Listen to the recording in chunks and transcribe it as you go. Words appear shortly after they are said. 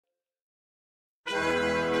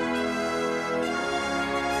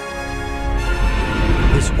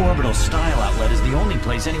Orbital Style Outlet is the only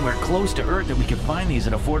place anywhere close to Earth that we can find these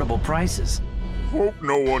at affordable prices. Hope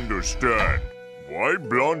no understand. Why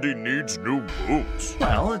Blondie needs new boots?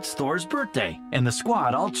 Well, it's Thor's birthday, and the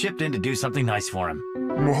squad all chipped in to do something nice for him.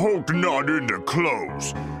 Hulk not into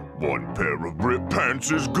clothes. One pair of ripped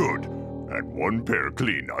pants is good, and one pair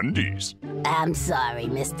clean undies. I'm sorry,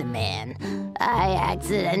 Mr. Man. I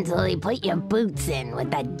accidentally put your boots in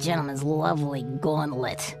with that gentleman's lovely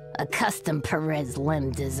gauntlet. A custom Perez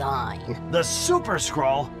limb design. The Super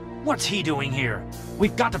Skrull? What's he doing here?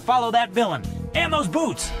 We've got to follow that villain, and those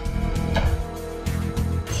boots!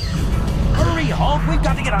 Hurry, Hulk! We've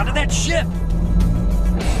got to get onto that ship!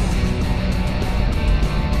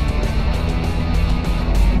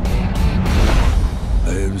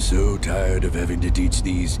 I am so tired of having to teach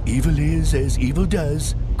these evil is as evil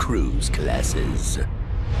does cruise classes.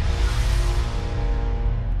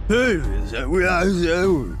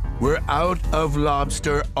 We're out of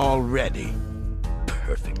lobster already.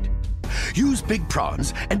 Perfect. Use big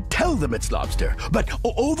prawns and tell them it's lobster, but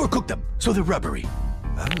overcook them so they're rubbery.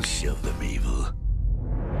 I'll show them evil.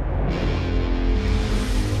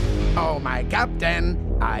 Oh, my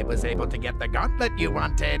captain. I was able to get the gauntlet you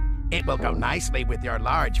wanted. It will go nicely with your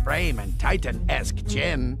large frame and Titan-esque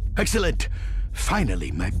chin. Excellent.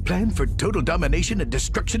 Finally, my plan for total domination and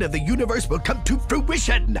destruction of the universe will come to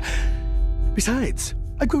fruition. Besides,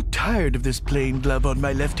 I grow tired of this plain glove on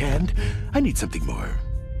my left hand. I need something more.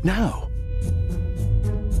 Now.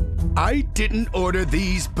 I didn't order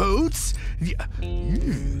these boots.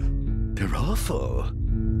 They're awful.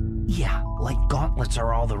 Yeah, like gauntlets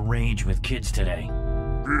are all the rage with kids today.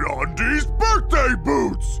 Blondie's birthday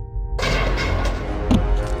boots!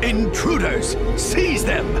 Intruders! Seize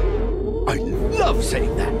them! I love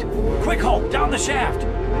saying that. Quick, Hulk, down the shaft!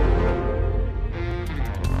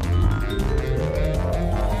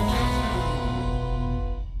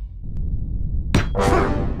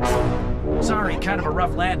 Sorry, kind of a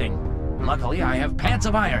rough landing. Luckily, I have pants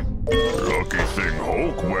of iron. Lucky thing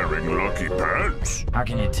Hulk wearing lucky pants. How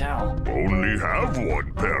can you tell? Only have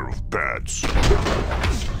one pair of pants.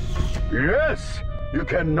 Yes! You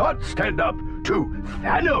cannot stand up to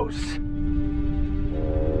Thanos!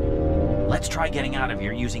 Let's try getting out of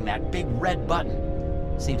here using that big red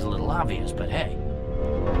button. Seems a little obvious, but hey.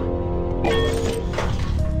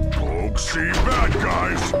 Hulk see bad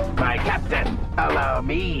guys. My captain, allow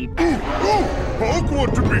me. Ooh, Hulk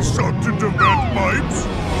want to be sucked into vent pipes?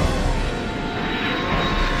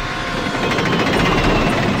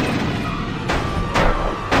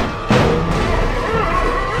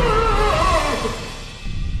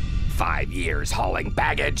 Years hauling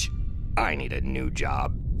baggage. I need a new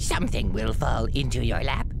job. Something will fall into your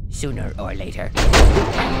lap sooner or later.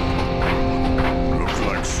 Looks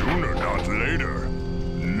like sooner, not later.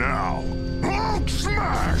 Now, Hulk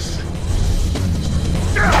smash!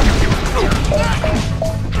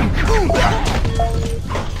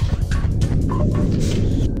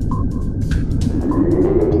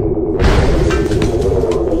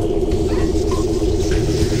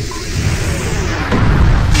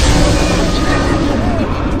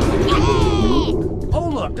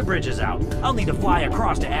 The bridge is out. I'll need to fly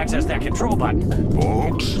across to access that control button.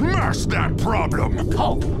 Hulk, smash that problem!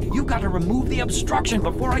 Hulk, you've got to remove the obstruction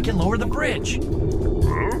before I can lower the bridge.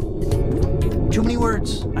 Huh? Too many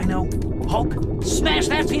words, I know. Hulk, smash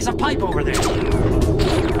that piece of pipe over there. Hulk,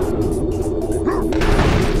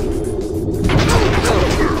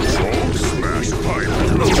 smash pipe.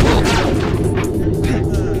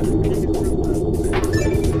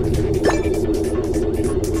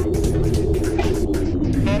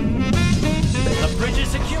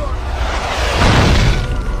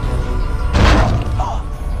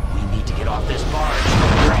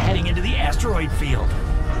 Asteroid field.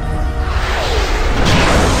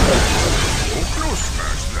 You'll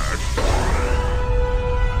smash that.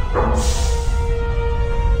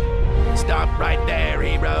 Stop right there,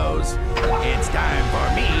 heroes. It's time for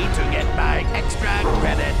me to get my extra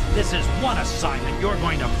credit. This is one assignment you're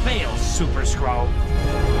going to fail, Super Skrull.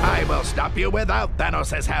 I will stop you without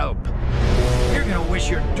Thanos' help. You're gonna wish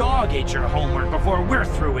your dog ate your homework before we're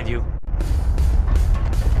through with you.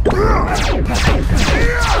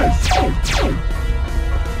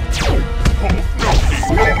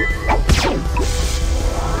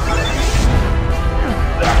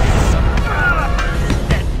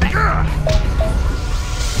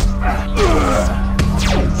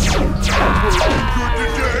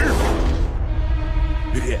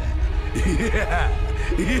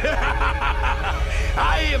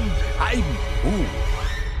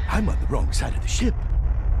 I'm on the wrong side of the ship.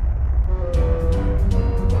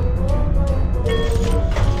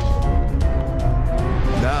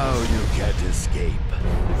 Now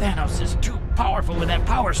Thanos is too powerful with that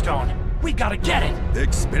Power Stone. We gotta get it!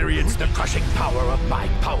 Experience the crushing power of my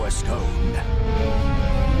Power Stone.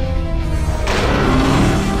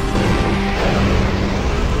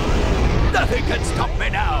 Nothing can stop me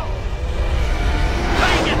now!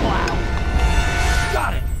 Bang it loud!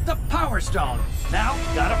 Got it! The Power Stone! Now,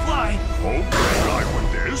 gotta fly! Hope to fly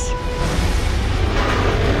with this.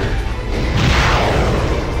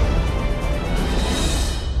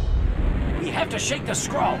 We have to shake the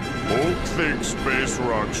scroll! Hulk thinks Space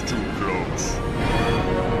Rock's too close.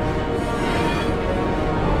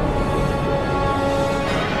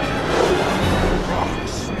 Rock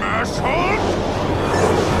smash Hulk!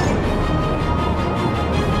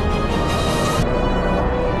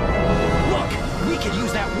 Look! We could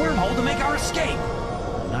use that wormhole to make our escape!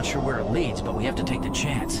 I'm not sure where it leads, but we have to take the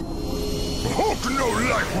chance. Hulk no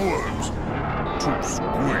like worms. Too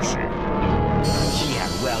squishy. Yeah,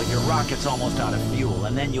 well, your rocket's almost out of fuel,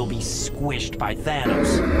 and then you'll be squished by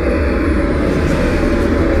Thanos.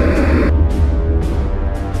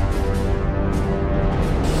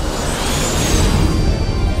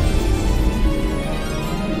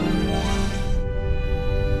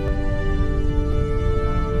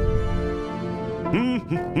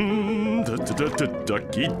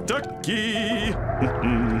 Ducky, ducky.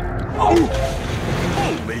 Oh!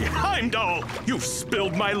 Holy Heimdall! You've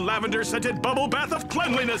spilled my lavender-scented bubble bath of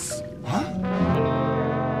cleanliness!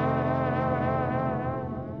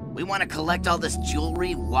 We want to collect all this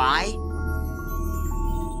jewelry. Why?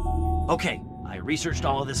 Okay, I researched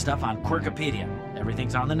all of this stuff on Quirkopedia.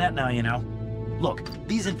 Everything's on the net now, you know. Look,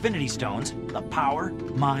 these Infinity Stones, the power,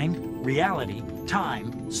 mind, reality,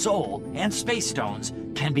 time, soul, and space stones,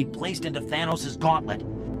 can be placed into Thanos' gauntlet.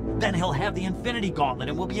 Then he'll have the Infinity Gauntlet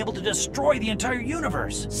and we'll be able to destroy the entire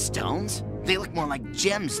universe. Stones? They look more like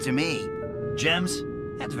gems to me. Gems?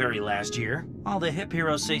 That's very last year. All the hip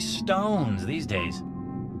heroes say stones these days.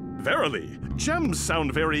 Verily, gems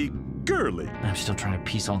sound very girly. I'm still trying to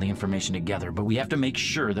piece all the information together, but we have to make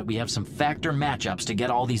sure that we have some factor matchups to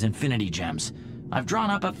get all these Infinity Gems. I've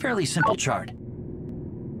drawn up a fairly simple chart.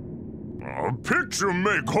 A picture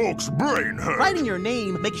make Hulk's brain hurt. Writing your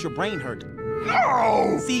name makes your brain hurt.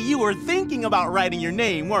 No! See, you were thinking about writing your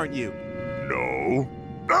name, weren't you? No.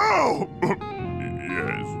 No!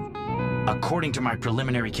 Yes. According to my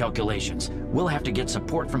preliminary calculations, we'll have to get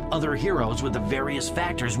support from other heroes with the various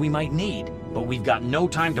factors we might need. But we've got no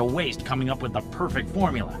time to waste coming up with the perfect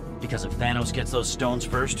formula, because if Thanos gets those stones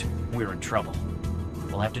first, we're in trouble.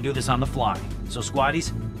 We'll have to do this on the fly. So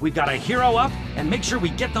squaddies, we've got to hero up and make sure we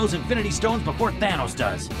get those Infinity Stones before Thanos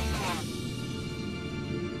does.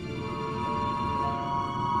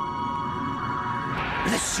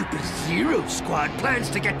 The Superhero Squad plans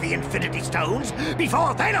to get the Infinity Stones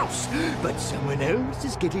before Thanos, but someone else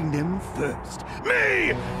is getting them first.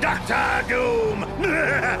 Me, Dr. Doom!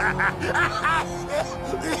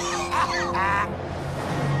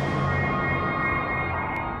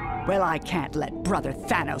 Well, I can't let Brother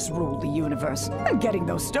Thanos rule the universe. And getting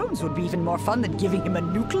those stones would be even more fun than giving him a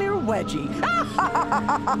nuclear wedgie.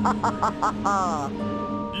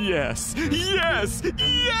 Yes, yes,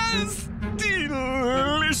 yes!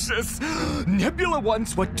 Delicious! Nebula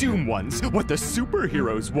wants what Doom wants, what the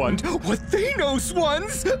superheroes want, what Thanos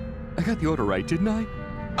wants! I got the order right, didn't I?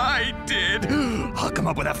 I did! I'll come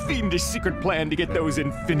up with a fiendish secret plan to get those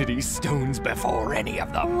Infinity Stones before any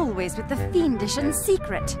of them. Always with the fiendish and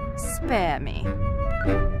secret. Spare me.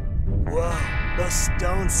 Whoa, those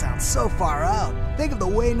stones sound so far out. Think of the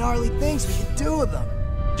way gnarly things we could do with them.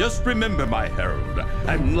 Just remember, my herald,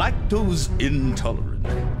 I'm lactose intolerant.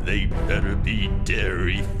 They better be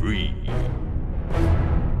dairy-free.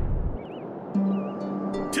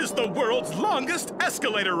 'Tis the world's longest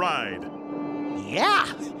escalator ride! Yeah!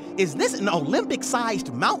 Is this an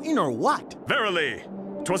Olympic-sized mountain or what? Verily,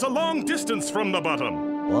 'twas a long distance from the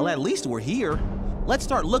bottom. Well, at least we're here. Let's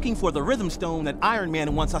start looking for the rhythm stone that Iron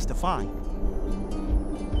Man wants us to find.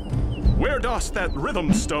 Where doth that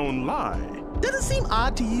rhythm stone lie? Does it seem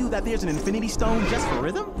odd to you that there's an Infinity Stone just for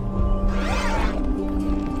rhythm?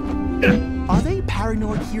 Are they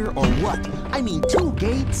paranoid here or what? I mean, 2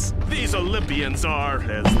 gates? These Olympians are,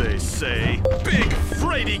 as they say, big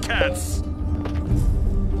fraidy cats!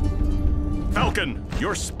 Falcon,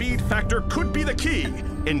 your speed factor could be the key.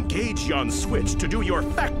 Engage yon switch to do your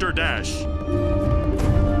factor dash.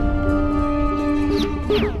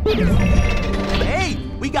 Hey,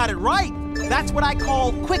 we got it right. That's what I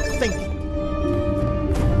call quick thinking.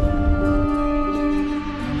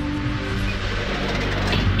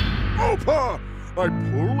 Opa! I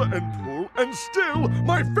pull and pull, and still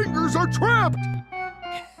my fingers are trapped!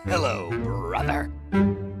 Hello, brother.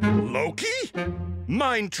 Loki?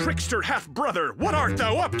 Mind trickster half-brother, what art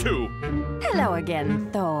thou up to? Hello again,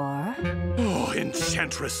 Thor. Oh,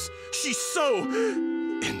 Enchantress. She's so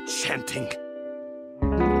enchanting.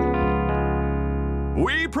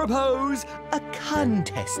 We propose a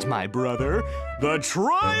contest, my brother. The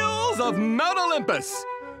Trials of Mount Olympus.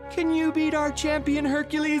 Can you beat our champion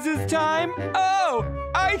Hercules this time? Oh,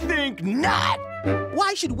 I think not!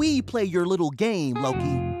 Why should we play your little game,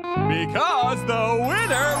 Loki? Because the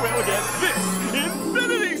winner will get this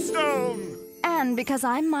Infinity Stone! And because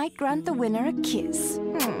I might grant the winner a kiss.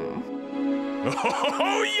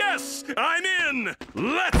 Oh, yes! I'm in!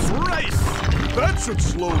 Let's race! That should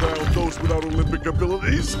slow down those without Olympic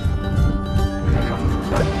abilities.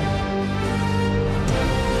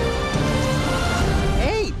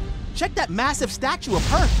 Hey, check that massive statue of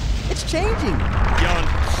Herc. It's changing. Yon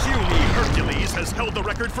puny Hercules has held the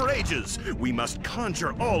record for ages. We must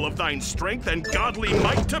conjure all of thine strength and godly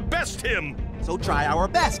might to best him. So try our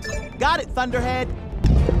best. Got it, Thunderhead.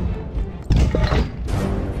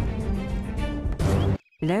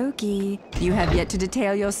 Loki, you have yet to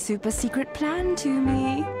detail your super secret plan to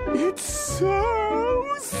me. It's so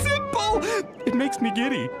simple. It makes me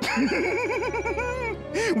giddy.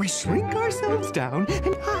 We shrink ourselves down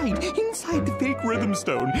and hide inside the fake rhythm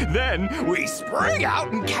stone. Then we spring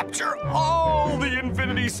out and capture all the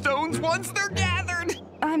Infinity Stones once they're gathered.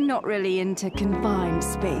 I'm not really into confined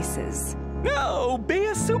spaces. No, be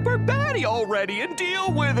a super baddie already and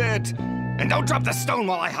deal with it. And don't drop the stone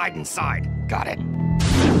while I hide inside. Got it?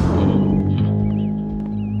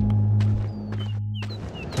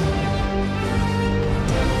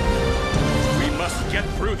 Get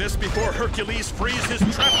through this before Hercules frees his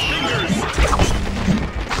trapped fingers!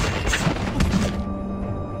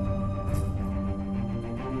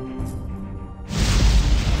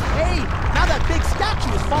 Hey, now that big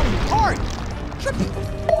statue is falling apart! Trippy!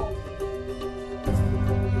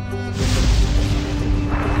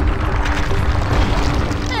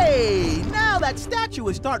 Hey, now that statue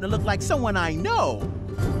is starting to look like someone I know!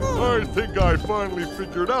 I think I finally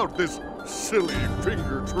figured out this silly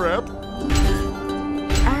finger trap.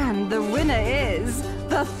 And the winner is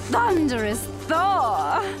the thunderous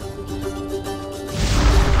Thor!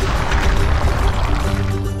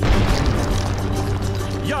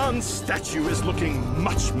 Yon statue is looking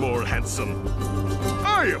much more handsome.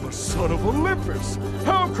 I am a son of Olympus.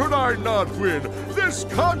 How could I not win? This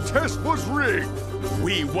contest was rigged.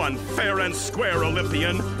 We won fair and square,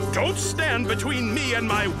 Olympian. Don't stand between me and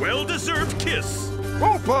my well-deserved kiss.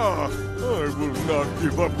 Opa! I will not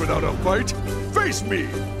give up without a fight. Face me,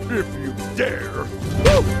 if you dare.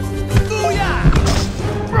 Booyah!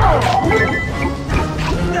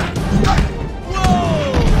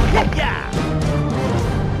 Whoa! Yeah!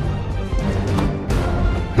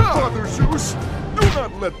 Father Zeus, do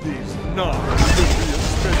not let these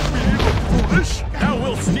non-Olympians make me look foolish. Thou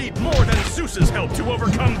wilt need more than Zeus's help to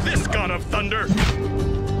overcome this god of thunder.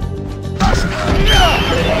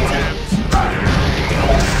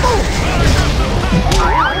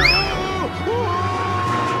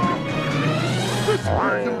 This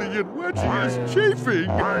Herculean wedgie is chafing.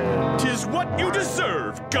 'Tis what you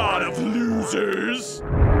deserve, god of losers.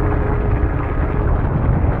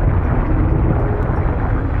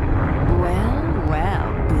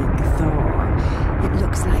 Well, Big Thor. It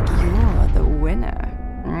looks like you're the winner.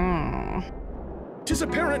 'Tis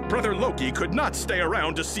apparent Brother Loki could not stay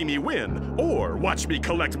around to see me win, or watch me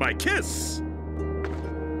collect my kiss.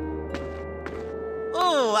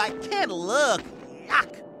 Oh, I can't look.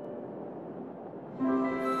 Yuck.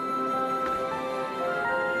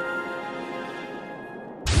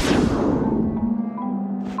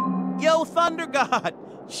 Yo, Thunder God!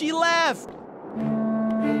 She left!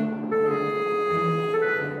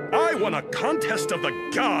 I won a contest of the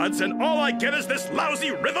gods, and all I get is this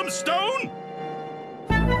lousy rhythm stone?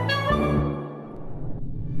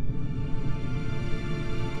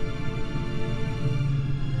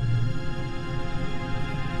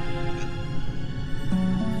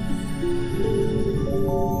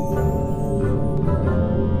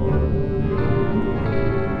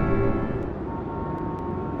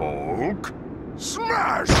 Hulk,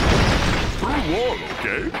 smash! Through wall,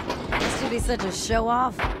 okay? This should be such a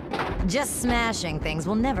show-off. Just smashing things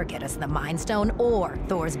will never get us the Mind Stone or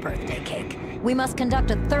Thor's birthday cake. We must conduct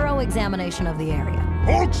a thorough examination of the area.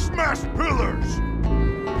 Hulk smash pillars!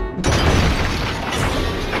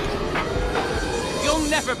 You'll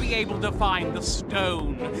never be able to find the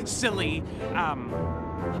stone, silly,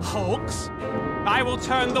 Hulks. I will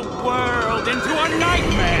turn the world into a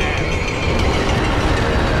nightmare!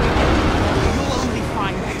 You'll only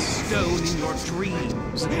find that stone in your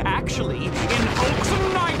dreams. Actually, in Hulk's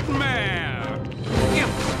nightmare!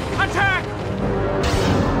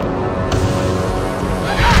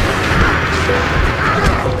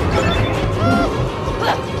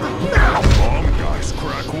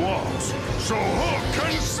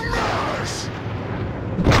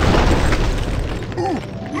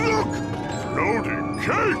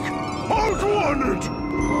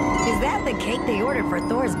 for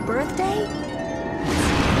Thor's birthday?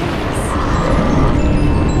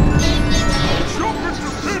 Jump into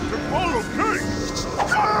the pit to follow Cake!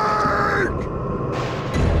 Cake!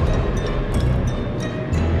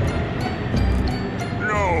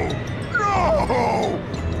 No! No!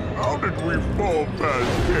 How did we fall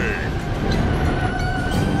past Cake?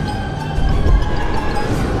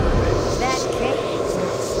 That cake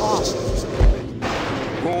looks awful.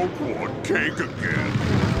 Hulk want Cake again.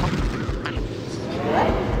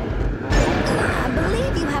 I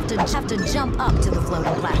believe you have to jump up to the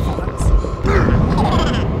floating platforms.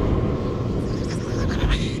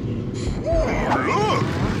 Look!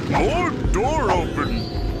 More door open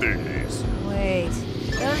thingies. Wait,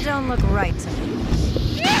 those don't look right to me.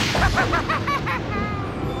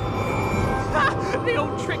 The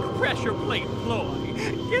old trick pressure plate ploy.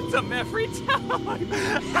 Gets them every time.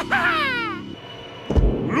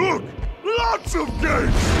 Look! Lots of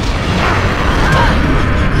gates!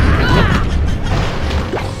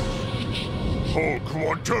 Hulk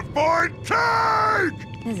want to find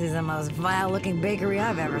Cake! This is the most vile-looking bakery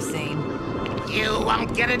I've ever seen. You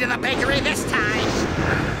won't get into the bakery this time!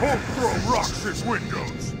 Hulk throw rocks at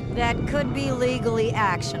windows! That could be legally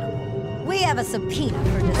actionable. We have a subpoena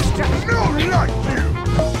for destruction. No, not you!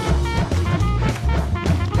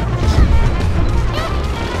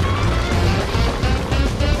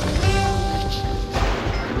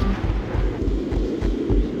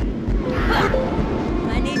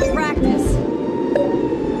 I need practice.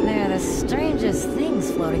 There are the strangest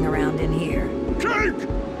things floating around in here. Cake!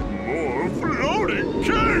 More floating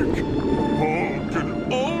Cake! Hulk can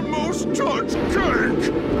almost touch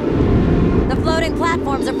Cake! The floating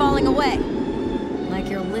platforms are falling away. Like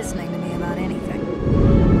you're listening to me about anything.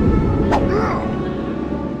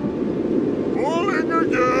 Falling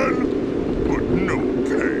again! But no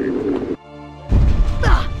Cake.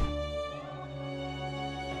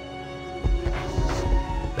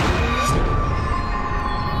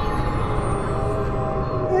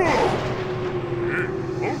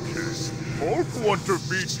 Hulk want to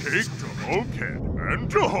beat Cake to Hulkhead and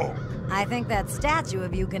to Hulk. I think that statue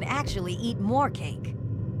of you can actually eat more cake.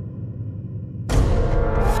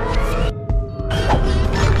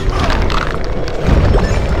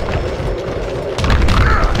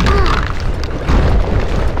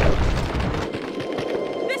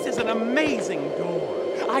 This is an amazing door.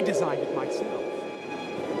 I designed it myself.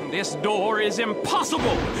 This door is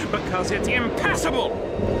impossible because it's impassable.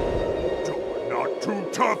 Door not too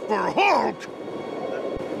tough for Hulk!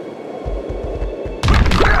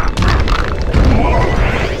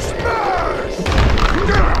 Smash!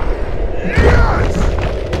 Yes!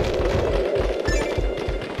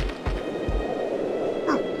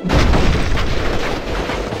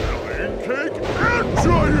 Giant Cake and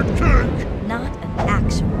Giant Cake! Not an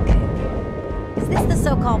actual cake. Is this the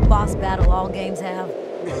so-called boss battle all games have?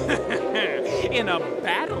 In a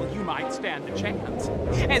battle, you might stand a chance.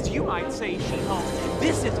 As you might say, She-Hulk,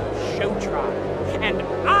 this is a show trial, and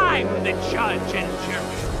I'm the judge and jury.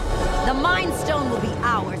 The Mind Stone will be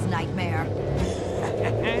ours, Nightmare.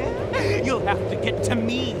 You'll have to get to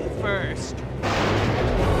me first.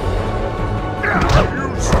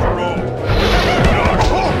 You strong! Not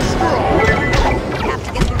Hulk strong! We have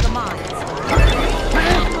to get through the mines.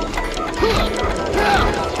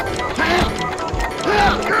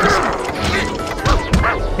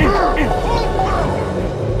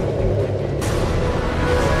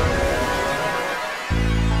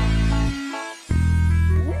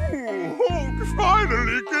 Hulk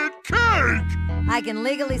finally get Cake! I can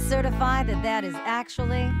legally certify that that is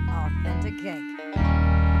actually authentic cake.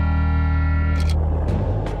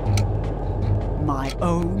 My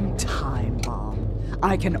own time bomb.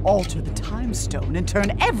 I can alter the time stone and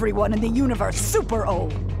turn everyone in the universe super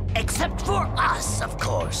old. Except for us, of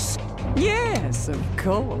course. Yes, of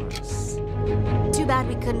course. Too bad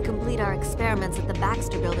we couldn't complete our experiments at the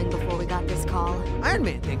Baxter building before we got this call. Iron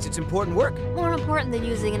Man thinks it's important work. More important than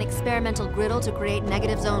using an experimental griddle to create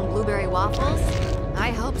negative zone blueberry waffles? I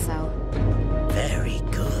hope so. Very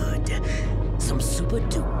good. Some super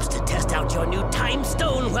dupes to test out your new time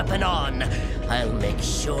stone weapon on. I'll make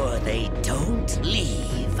sure they don't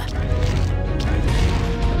leave.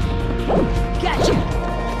 Gotcha!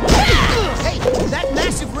 Hey, that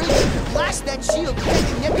massive ray can blast that shield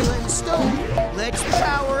catching Nebula in the stone. Let's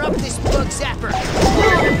power up this bug zapper.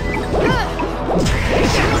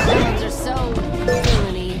 Stones are so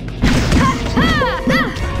villainy.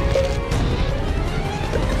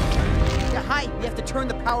 Yeah, hi, you have to turn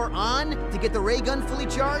the power on to get the ray gun fully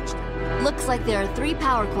charged? Looks like there are 3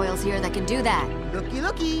 power coils here that can do that. Looky,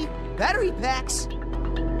 looky. Battery packs.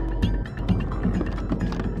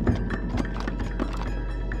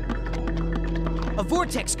 A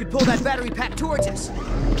vortex could pull that battery pack towards us.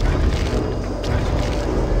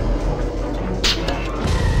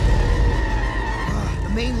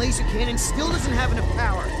 The main laser cannon still doesn't have enough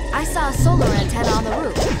power. I saw a solar antenna on the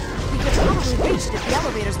roof. We could probably reach it if the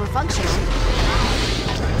elevators were functional.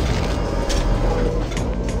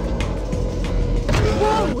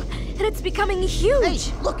 Whoa! And it's becoming huge!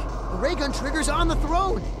 Hey, look! The ray gun trigger's on the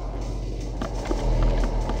throne!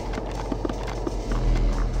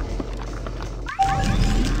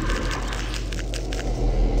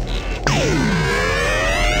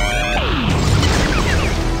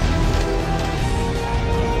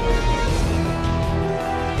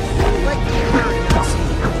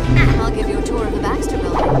 I'll give you a tour of the Baxter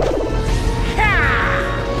building.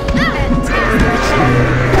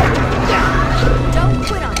 Don't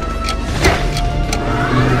quit on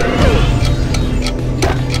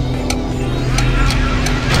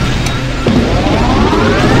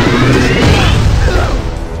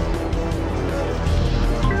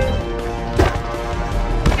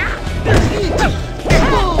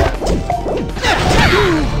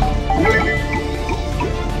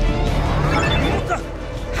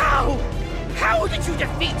How did you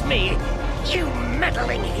defeat me, you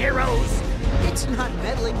meddling heroes? It's not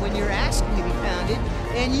meddling when you're asking to be pounded,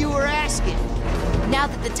 and you were asking. Now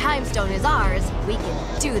that the time stone is ours, we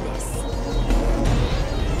can do this.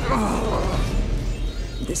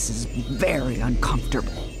 This is very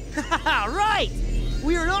uncomfortable. Right!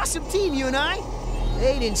 We're an awesome team, you and I.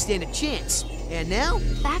 They didn't stand a chance. And now?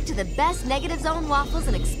 Back to the best negative zone waffles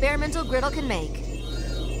an experimental griddle can make.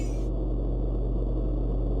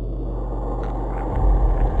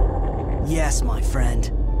 Yes, my friend.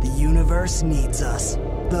 The universe needs us.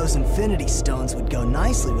 Those infinity stones would go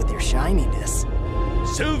nicely with your shininess.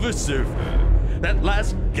 Silver Surfer, that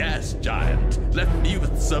last gas giant left me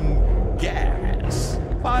with some gas.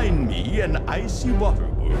 Find me an icy water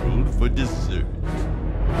world for dessert.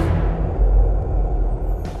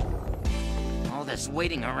 All this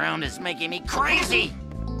waiting around is making me crazy!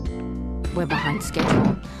 We're behind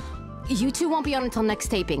schedule. You two won't be on until next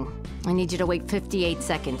taping. I need you to wait 58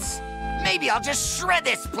 seconds. Maybe I'll just shred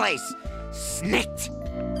this place! Snaked!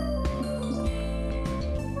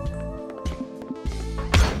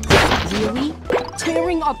 Really?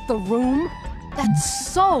 Tearing up the room?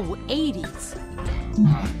 That's so 80s.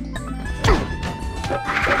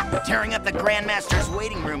 Tearing up the Grandmaster's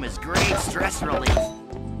waiting room is great stress relief.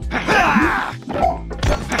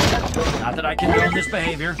 Not that I condone this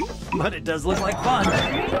behavior, but it does look like fun.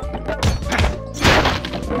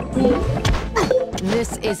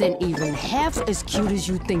 This isn't even half as cute as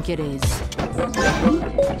you think it is.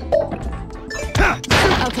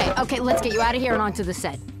 Okay, let's get you out of here and onto the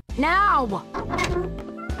set. Now!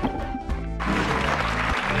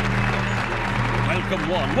 Welcome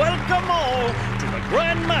one, welcome all to the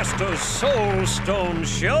Grandmaster's Soul Stone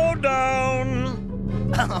Showdown!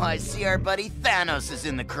 Oh, I see our buddy Thanos is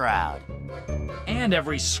in the crowd. And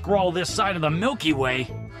every scroll this side of the Milky Way.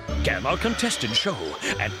 Can our contestants show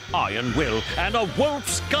an iron will and a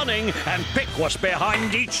wolf's cunning and pick what's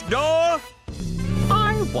behind each door?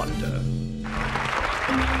 I wonder.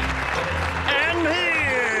 And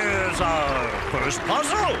here's our first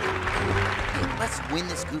puzzle. Hey, let's win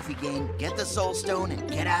this goofy game, get the Soul Stone,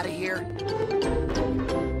 and get out of here.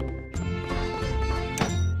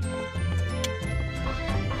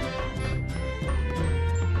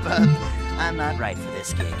 But I'm not right for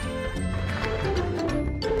this gig.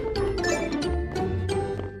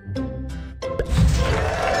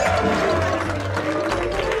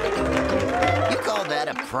 You call that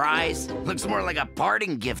a prize? Looks more like a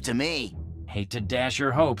parting gift to me. Hate to dash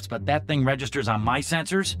your hopes, but that thing registers on my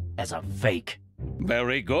sensors as a fake.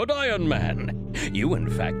 Very good, Iron Man. You, in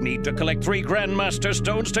fact, need to collect 3 Grandmaster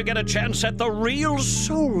Stones to get a chance at the real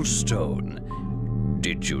Soul Stone.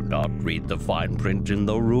 Did you not read the fine print in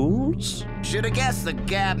the rules? Should have guessed the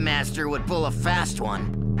Gab Master would pull a fast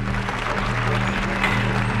one.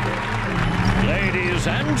 Ladies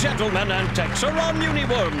and gentlemen and Texaron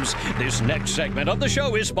Uniworms, this next segment of the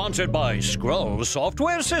show is sponsored by Skrull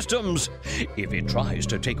Software Systems. If it tries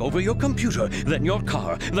to take over your computer, then your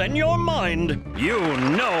car, then your mind, you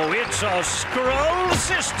know it's a Skrull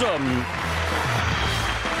system.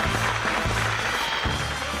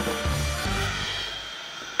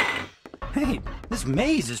 Hey, this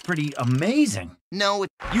maze is pretty amazing. No,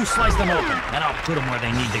 you slice them open, and I'll put them where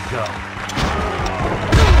they need to go.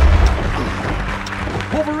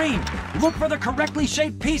 Wolverine, look for the correctly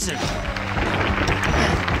shaped pieces.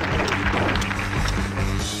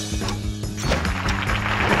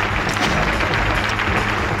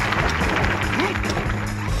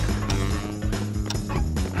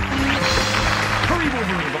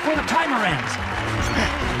 timer ends.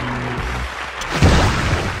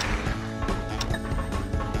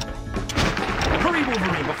 Hurry,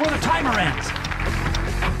 Wolverine, before the timer ends.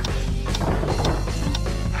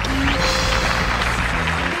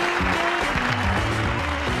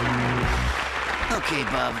 Okay,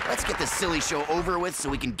 Bub, let's get this silly show over with so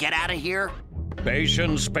we can get out of here.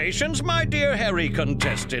 Patience, patience, my dear Harry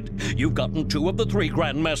contested. You've gotten 2 of the 3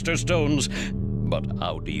 Grandmaster Stones. But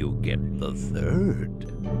how do you get the 3rd?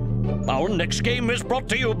 Our next game is brought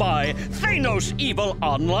to you by Thanos Evil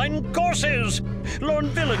Online Courses. Learn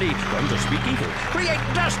villainy, learn to speak evil, create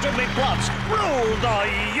dastardly plots, rule the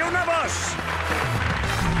universe!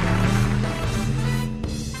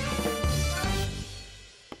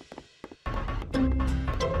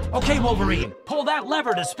 Okay, Wolverine, pull that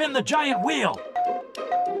lever to spin the giant wheel.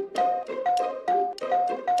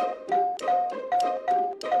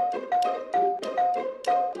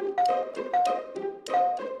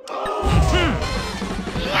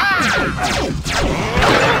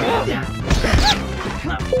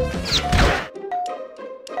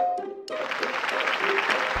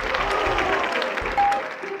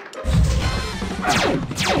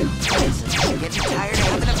 Getting tired of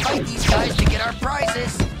having to fight these guys to get our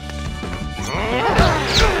prizes.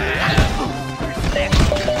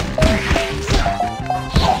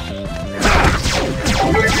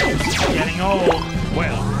 Getting old.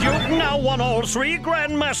 Well, you've now won all 3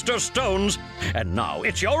 Grandmaster Stones. And now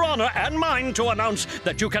it's your honor and mine to announce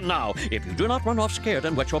that you can now, if you do not run off scared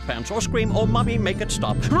and wet your pants or scream, "Oh, mommy, make it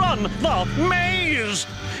stop," run the maze!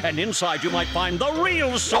 And inside you might find the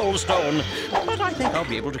real Soul Stone. But I think I'll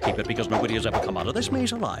be able to keep it because nobody has ever come out of this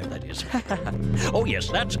maze alive, that is. Oh yes,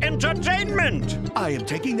 that's entertainment! I am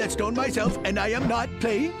taking that stone myself, and I am not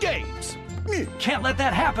playing games. Can't let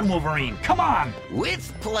that happen, Wolverine. Come on!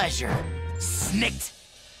 With pleasure. Snicked.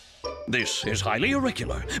 This is highly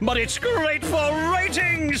irregular, but it's great for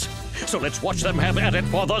ratings! So let's watch them have at it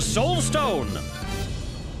for the Soul Stone!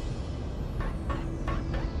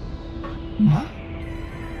 Huh?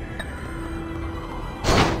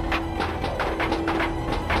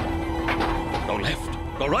 Go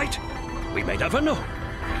left, go right. We may never know.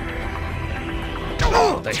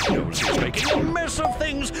 Oh, Thanos is making a mess of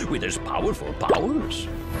things with his powerful powers.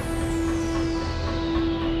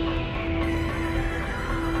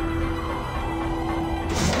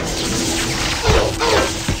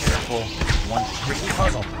 Careful. One tricky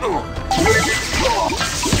puzzle.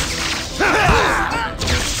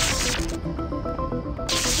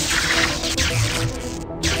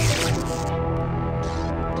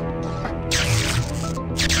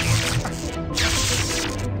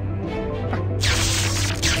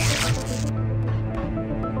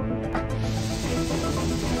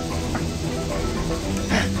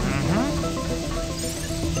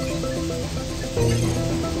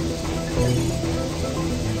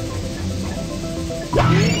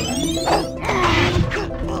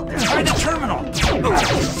 Try the terminal!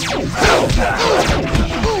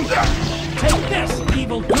 Take this,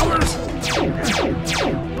 evil doers!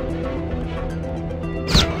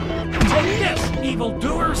 Take this, evil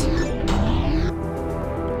doers!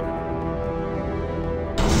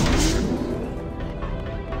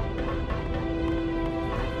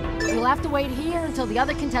 You'll have to wait here until the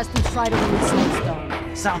other contestants try to win the Soul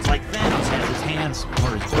Stone. Sounds like Thanos has his hands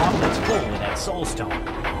or his gauntlets full with that Soul Stone.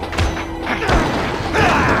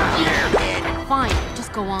 Fine,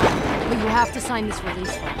 just go on. But you have to sign this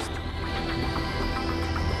release first.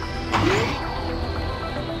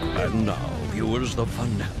 And now, viewers, the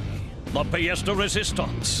finale. The pièce de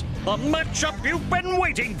résistance. The matchup you've been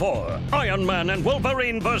waiting for. Iron Man and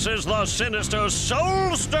Wolverine versus the sinister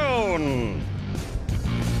Soul Stone.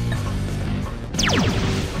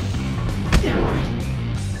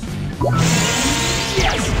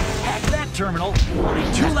 Yes! Hack that terminal. Only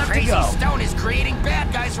 2 left to Crazy go. Stone is creating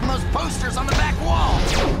bad guys from those posters on the back wall.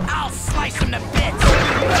 I'll slice them to bits.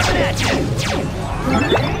 Coming at you.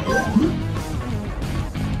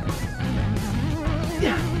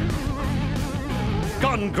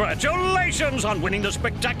 Congratulations on winning the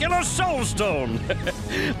spectacular Soul Stone!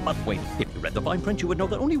 But wait, if you read the fine print, you would know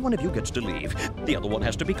that only one of you gets to leave. The other one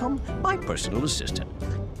has to become my personal assistant.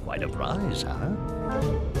 Quite a prize, huh?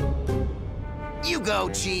 You go,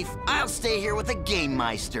 Chief. I'll stay here with the Game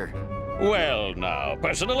Meister. Well now,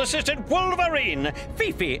 personal assistant Wolverine!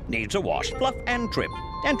 Fifi needs a wash, fluff, and trim.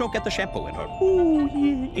 And don't get the shampoo in her. Ooh,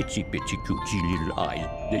 yeah, itsy bitsy coochie little eyes.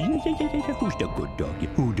 Who's the good doggy?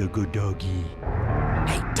 Who's the good doggy?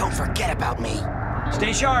 Hey, don't forget about me.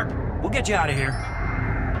 Stay sharp. We'll get you out of here.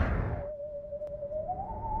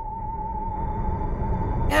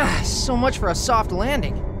 So much for a soft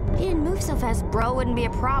landing. He didn't move so fast, bro. Wouldn't be a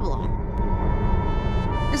problem.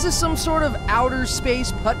 Is this some sort of outer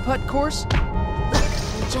space putt-putt course?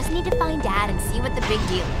 We just need to find Dad and see what the big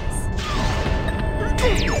deal is.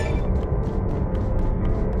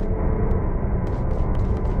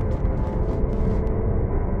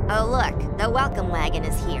 Oh look, the welcome wagon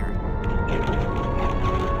is here.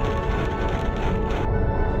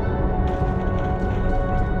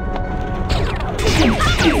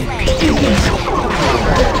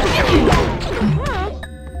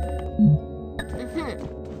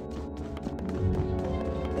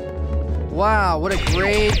 Wow, what a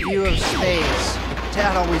great view of space.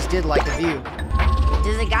 Dad always did like the view.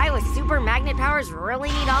 Does a guy with super magnet powers really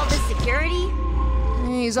need all this security?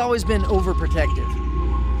 He's always been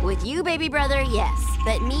overprotective. With you, baby brother, yes.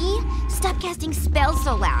 But me? Stop casting spells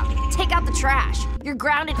so loud. Take out the trash. You're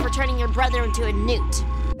grounded for turning your brother into a newt.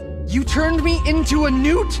 You turned me into a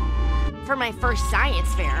newt? For my first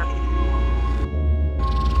science fair.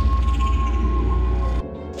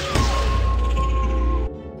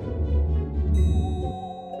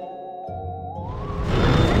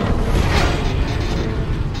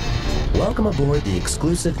 Welcome aboard the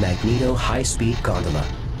exclusive Magneto high-speed gondola.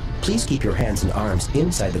 Please keep your hands and arms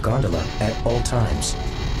inside the gondola at all times.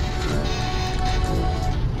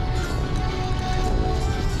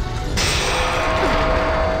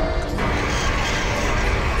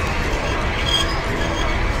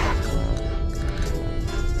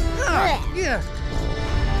 Yeah.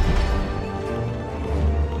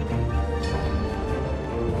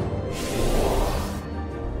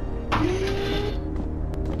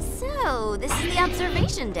 So, this is the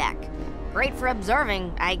observation deck. Great for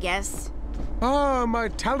observing, I guess. Ah, my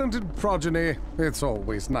talented progeny. It's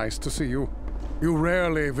always nice to see you. You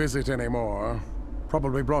rarely visit anymore.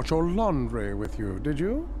 Probably brought your laundry with you, did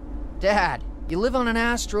you? Dad, you live on an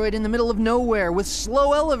asteroid in the middle of nowhere with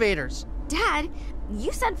slow elevators. Dad,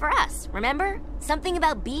 you sent for us, remember? Something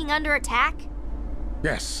about being under attack?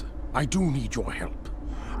 Yes, I do need your help.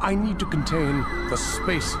 I need to contain the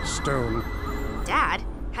Space Stone. Dad,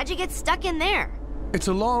 how'd you get stuck in there? It's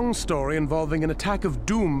a long story involving an attack of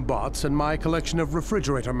Doom bots and my collection of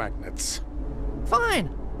refrigerator magnets. Fine.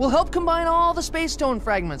 We'll help combine all the Space Stone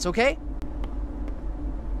fragments, okay?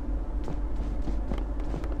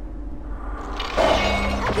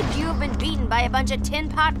 How could you have been beaten by a bunch of tin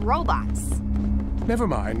pot robots? Never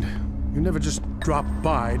mind. You never just drop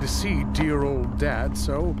by to see dear old Dad,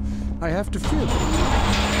 so I have to feel it.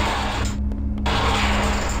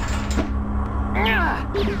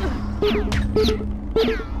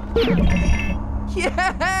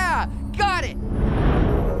 Yeah! Got it!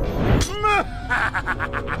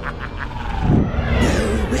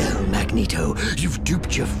 Well, Magneto, you've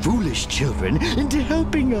duped your foolish children into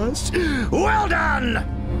helping us. Well done!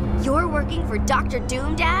 You're working for Dr.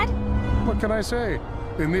 Doom, Dad? What can I say?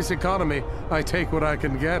 In this economy, I take what I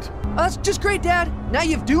can get. That's just great, Dad. Now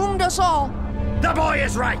you've doomed us all. The boy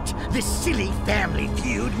is right. This silly family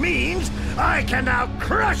feud means I can now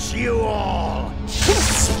crush you all.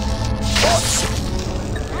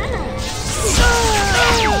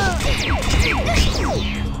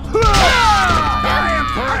 I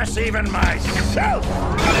impress even myself.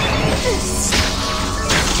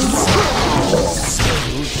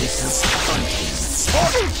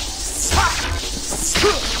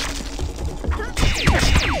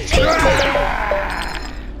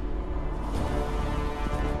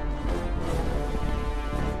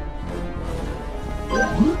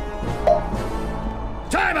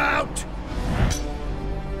 Time out!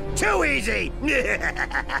 Too easy!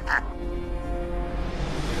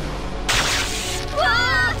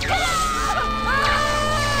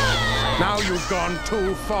 Now you've gone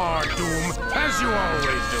too far, Doom, as you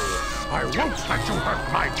always do. I won't let you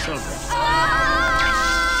hurt my children.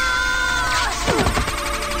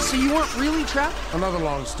 So you weren't really trapped? Another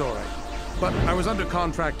long story. But I was under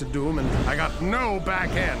contract to Doom, and I got no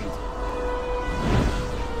back end.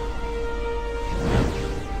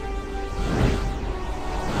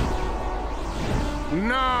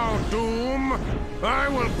 Now, Doom, I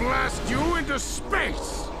will blast you into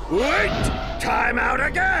space! Wait! Time out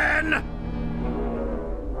again!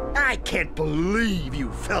 I can't believe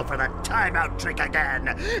you fell for the timeout trick again.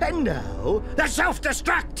 And now, the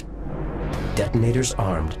self-destruct! Detonators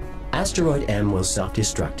armed. Asteroid M will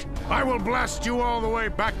self-destruct. I will blast you all the way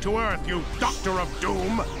back to Earth, you Doctor of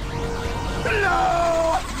Doom!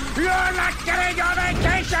 No! You're not getting your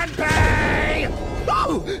vacation pay!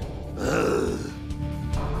 Oh!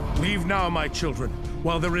 Leave now, my children,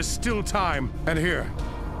 while there is still time. And here,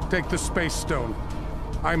 take the Space Stone.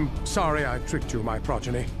 I'm sorry I tricked you, my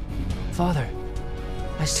progeny. Father,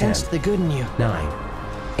 I sensed the good in you. 9,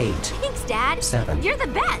 8. Thanks, Dad. 7. You're the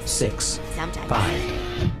best. 6. Sometimes.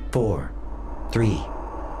 5. 4. 3.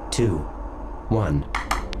 2. 1.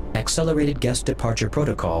 Accelerated guest departure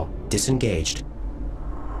protocol disengaged.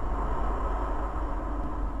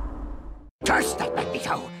 Curse that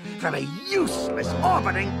Magneto! From a useless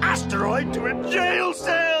orbiting asteroid to a jail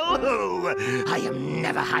cell! Oh, I am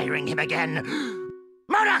never hiring him again.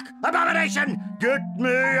 Monarch! Abomination! Get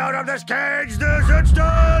me out of this cage this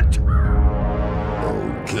instant!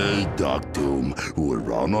 Okay, Doc Doom,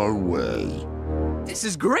 we're on our way. This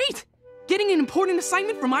is great! Getting an important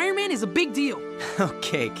assignment from Iron Man is a big deal.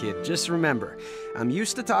 Okay, kid, just remember, I'm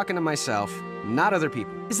used to talking to myself, not other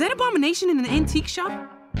people. Is that abomination in an antique shop?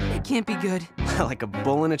 It can't be good. Like a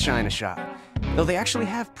bull in a china shop. Though they actually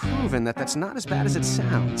have proven that that's not as bad as it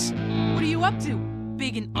sounds. What are you up to,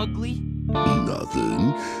 big and ugly?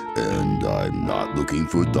 Nothing, and I'm not looking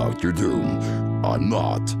for Dr. Doom. I'm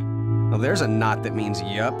not. Well, there's a not that means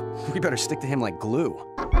yup. We better stick to him like glue.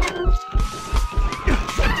 I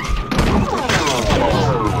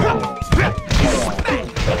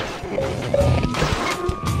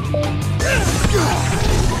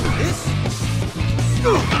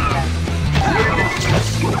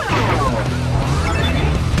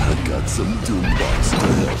got some Doombots to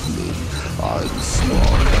help me. I'm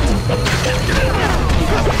smart.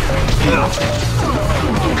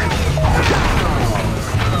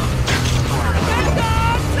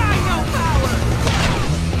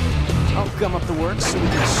 I'll gum up the works so we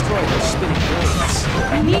can destroy those spinning blades.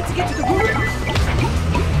 We need to get to the roof.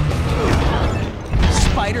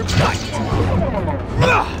 Spider bite!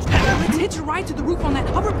 Let's hitch a ride to the roof on that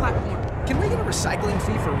hover platform. Can we get a recycling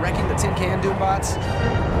fee for wrecking the tin can Doombots?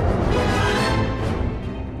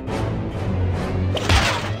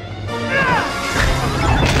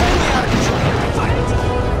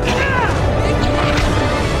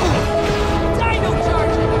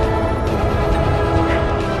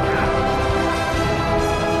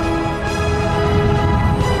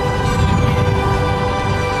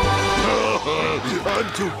 I'm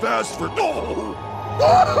too fast for... No!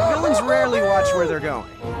 Villains rarely watch where they're going.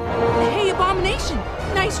 Hey, Abomination!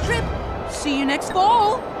 Nice trip! See you next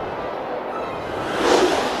fall!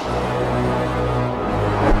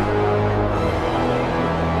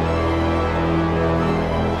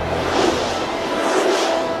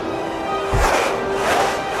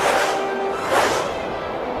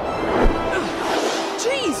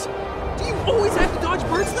 Jeez! Do you always have to dodge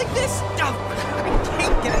birds like this? I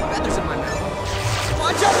can't get any feathers in my mouth.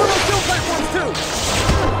 Watch out for those kill platforms, too!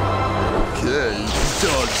 Okay,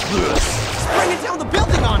 dodge this. It's bringing down the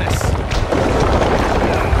building on us!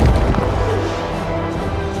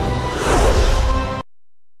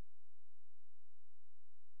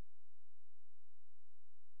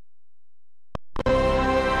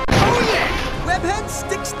 Oh yeah! Webhead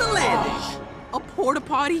sticks the landing! Oh, a porta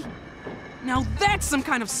potty? Now that's some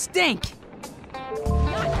kind of stank!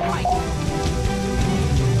 Not quite.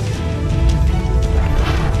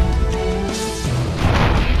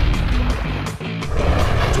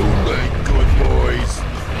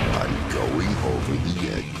 I'm going over the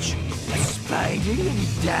edge. A spider and a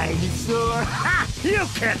dinosaur? Ha! You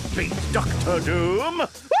can't beat Dr. Doom! Woo!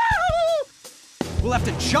 We'll have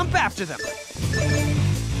to jump after them!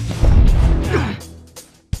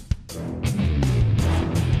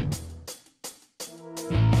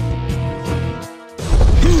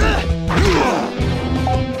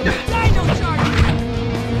 Dino charge!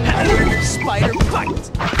 Spider bite!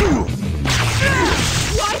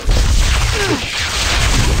 What?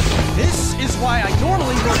 This is why I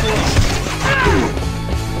normally go for...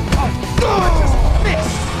 I just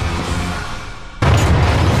missed!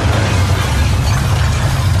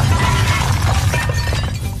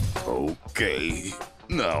 Okay,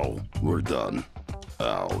 now we're done.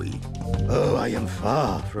 Owie. Oh, I am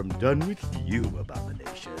far from done with you,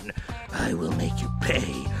 Abomination. I will make you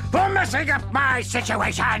pay for messing up my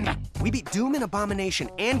situation! We beat Doom and Abomination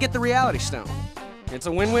and get the Reality Stone. It's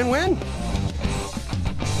a win-win-win.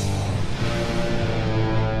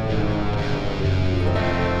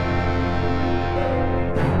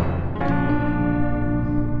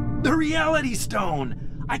 The Reality Stone!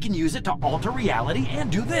 I can use it to alter reality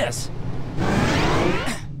and do this.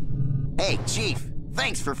 Hey, Chief.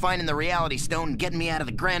 Thanks for finding the Reality Stone and getting me out of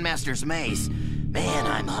the Grandmaster's maze. Man,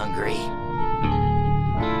 I'm hungry.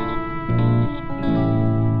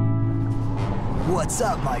 What's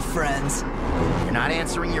up, my friends? You're not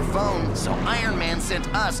answering your phone, so Iron Man sent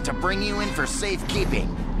us to bring you in for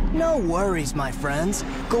safekeeping. No worries, my friends.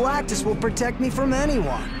 Galactus will protect me from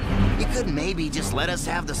anyone. You could maybe just let us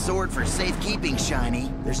have the sword for safekeeping,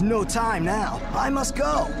 Shiny. There's no time now. I must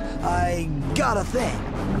go. I got a thing.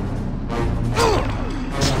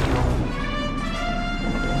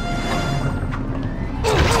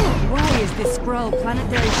 Why is this scroll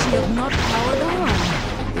planetary shield not powered on?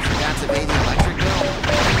 You forgot to pay the electric bill?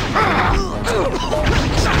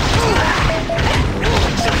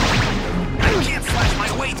 I can't slash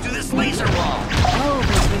my way through this laser wall! Oh,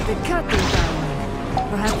 but with the cutting power.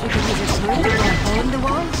 Perhaps we could use a screw to burn a hole in the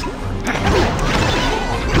wall?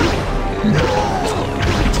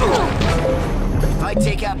 If I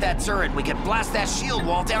take out that turret, we could blast that shield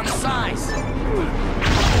wall down to size!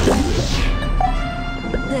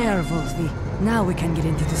 There, Wolfie. Now we can get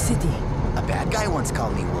into the city. A bad guy once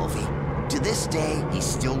called me Wolfie. To this day, he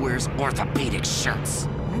still wears orthopedic shirts.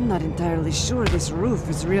 I'm not entirely sure this roof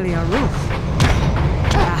is really a roof.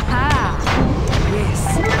 Aha!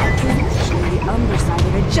 Yes, it's actually the underside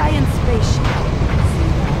of a giant spaceship.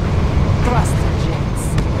 Thruster jets.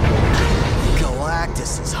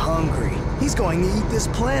 Galactus is hungry. He's going to eat this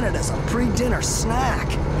planet as a pre-dinner snack.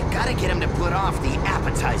 You gotta get him to put off the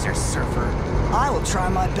appetizer, Surfer. I will try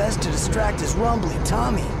my best to distract his rumbly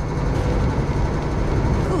tummy.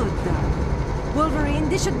 Good dog. Wolverine,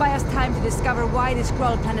 this should buy us time to discover why the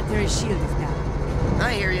Skrull planetary shield is down.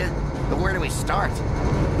 I hear you, but where do we start?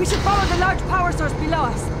 We should follow the large power source below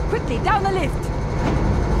us. Quickly, down the lift.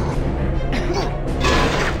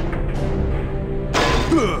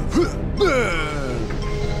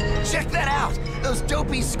 Check that out! Those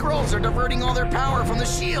dopey Skrulls are diverting all their power from the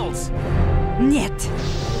shields! Niet.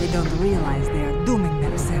 They don't realize they are dooming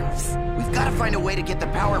themselves. We've got to find a way to get the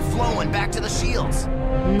power flowing back to the shields.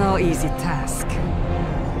 No easy task.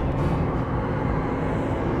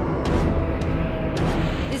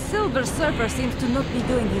 The Silver Surfer seems to not be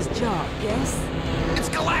doing his job, yes? It's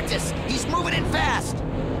Galactus! He's moving in fast!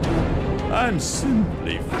 I'm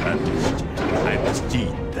simply famished. I must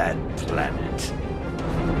eat that planet.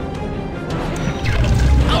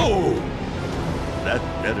 Oh! That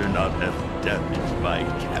better not have damaged my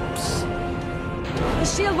caps. The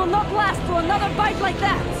shield will not last through another bite like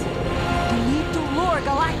that! We need to lure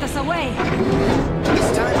Galactus away!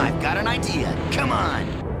 This time I've got an idea. Come on!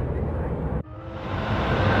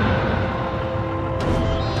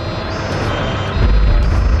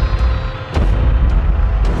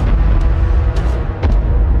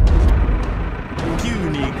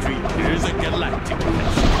 Puny creatures of galactic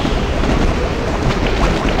pest.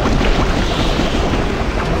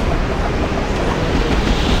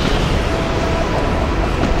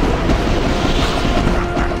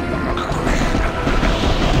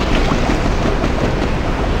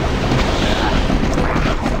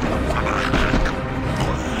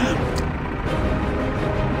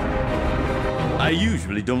 I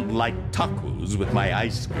usually don't like tacos with my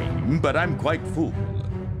ice cream, but I'm quite full.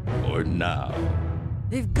 For now.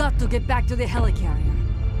 They've got to get back to the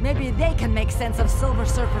helicarrier. Maybe they can make sense of Silver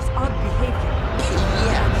Surfer's odd behavior.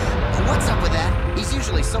 Yeah, what's up with that? He's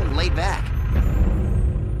usually so laid back.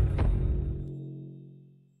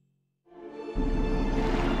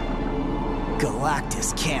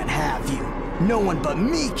 Galactus can't have you. No one but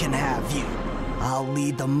me can have you. I'll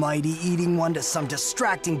lead the mighty Eating One to some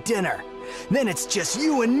distracting dinner. Then it's just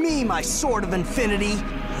you and me, my Sword of Infinity.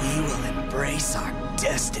 We will embrace our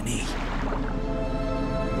destiny.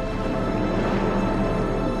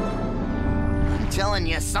 I'm telling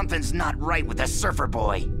you, something's not right with the Surfer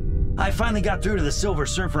Boy. I finally got through to the Silver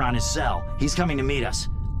Surfer on his cell. He's coming to meet us.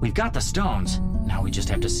 We've got the stones. Now we just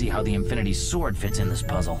have to see how the Infinity Sword fits in this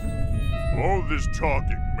puzzle. All this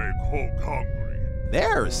talking make Hulk hungry.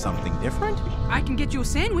 There's something different. I can get you a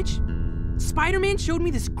sandwich. Spider-Man showed me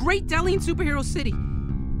this great deli in Superhero City.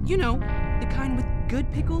 You know, the kind with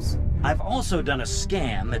good pickles. I've also done a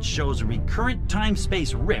scan that shows a recurrent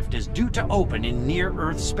time-space rift is due to open in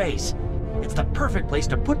near-Earth space. It's the perfect place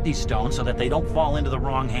to put these stones so that they don't fall into the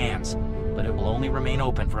wrong hands. But it will only remain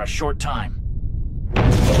open for a short time.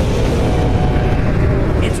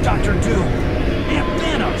 It's Dr. Doom, and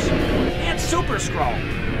Thanos, and Super Skrull.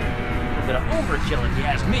 A bit of overkill if you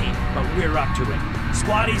ask me, but we're up to it.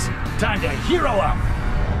 Squaddies, time to hero up!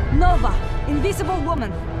 Nova, Invisible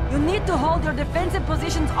Woman, you need to hold your defensive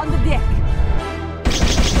positions on the deck.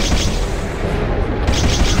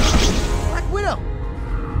 Black Widow!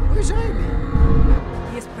 Where's Amy?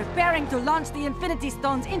 He is preparing to launch the Infinity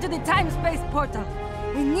Stones into the time-space portal.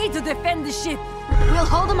 We need to defend the ship. We'll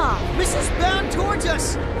hold them off. Missiles bound towards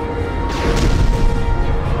us!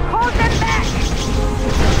 Hold them back!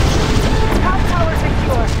 Top tower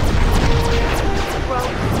secure. Well,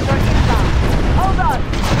 start inbound. Hold on!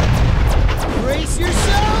 Brace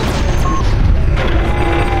yourself!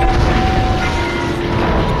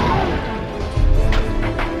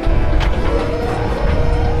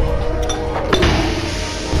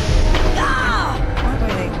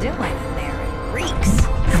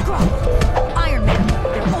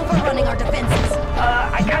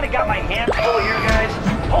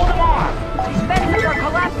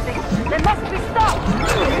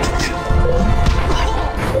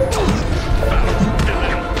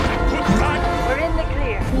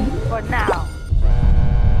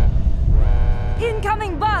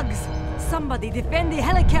 Somebody defend the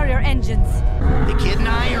helicarrier engines. The kid and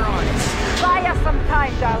I are on it. Buy us some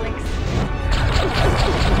time, darlings.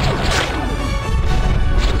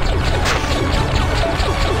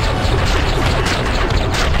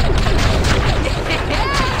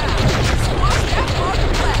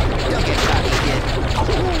 Don't get cocky, kid.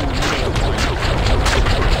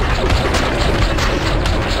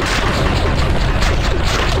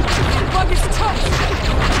 Bug is toast!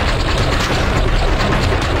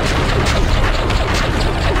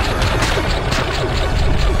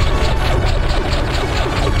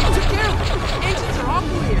 Took care of it. Engines are all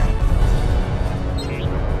clear.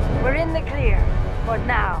 We're in the clear. For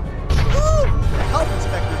now. Woo! The health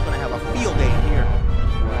inspector's gonna have a field day in here.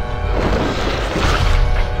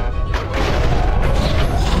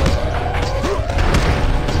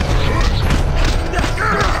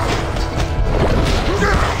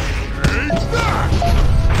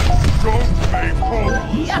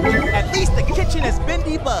 At least the kitchen has been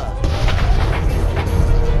debugged.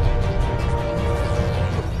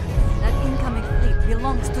 That incoming fleet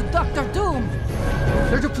belongs to Dr. Doom.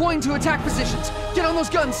 They're deploying to attack positions. Get on those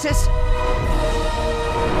guns, sis. Hit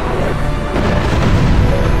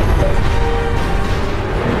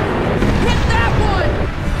that one!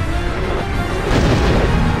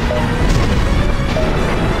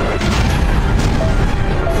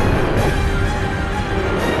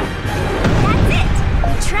 That's it!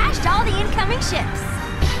 We trashed all the incoming ships.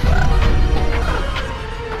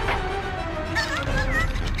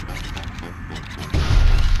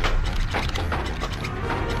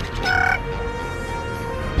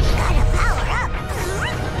 Gotta power up.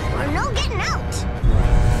 Or no getting out.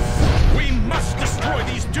 We must destroy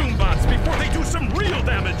these Doombots before they do some real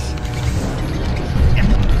damage!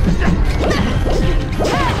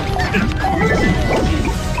 We're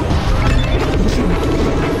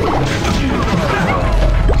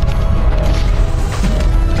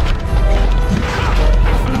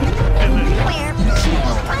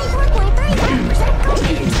 24.37%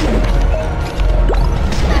 complete.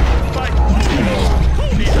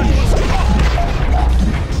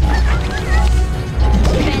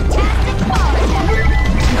 Fantastic quality.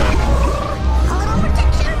 A little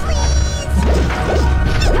protection, please.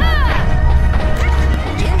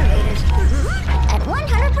 Generators at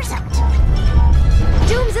 100%.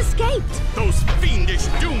 Doom's escaped. Those fiendish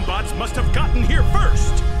Doombots must have gotten here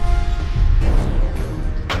first!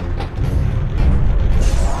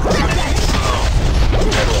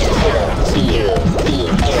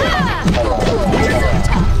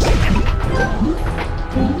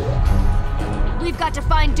 We've got to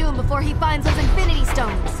find Doom before he finds those Infinity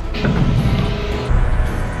Stones.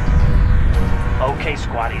 Okay,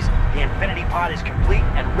 squaddies. The Infinity Pod is complete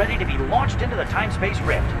and ready to be launched into the time-space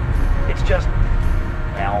rift. It's just,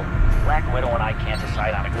 well, Black Widow and I can't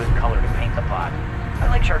decide on a good color to paint the pod. I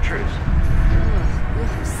like chartreuse. You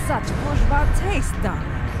have such bourgeois taste, darling.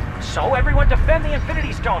 So everyone defend the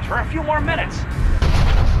Infinity Stones for a few more minutes.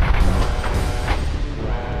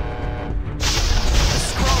 The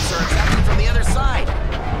Skrulls are attacking from the other side.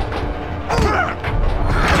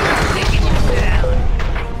 Taking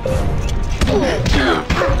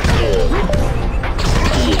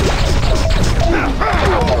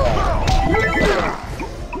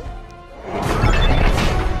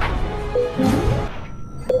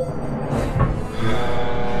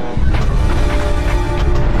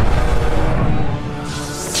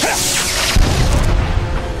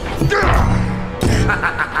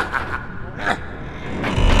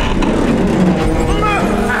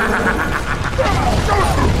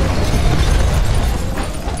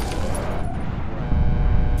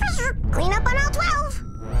Clean up on all 12.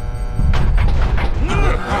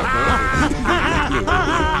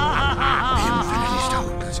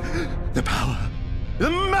 The power, the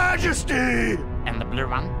majesty! And the blue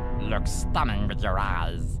one looks stunning with your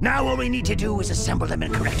eyes. Now all we need to do is assemble them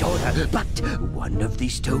in correct order. But one of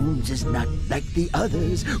these stones is not like the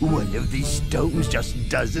others. One of these stones just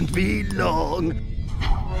doesn't belong.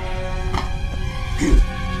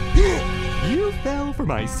 You fell for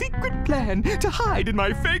my secret plan to hide in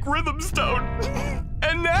my fake rhythm stone.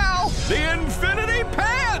 And now, the Infinity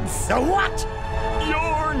Pants! The what?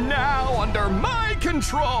 You're now under my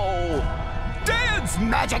control! Dance,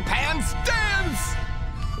 Magic Pants, dance!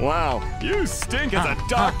 Wow, you stink as a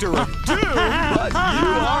Doctor of Doom, but you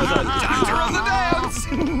are the Doctor of the Dance!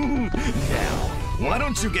 Now, why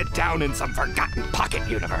don't you get down in some forgotten pocket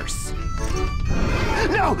universe?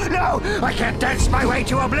 No, no! I can't dance my way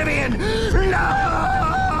to oblivion! No!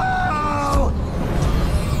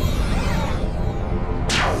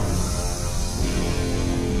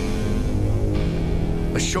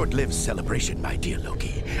 short-lived celebration, my dear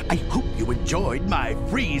Loki. I hope you enjoyed my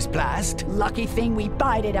freeze blast. Lucky thing we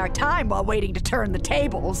bided our time while waiting to turn the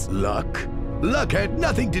tables. Luck? Luck had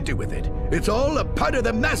nothing to do with it. It's all a part of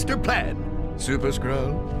the master plan. Super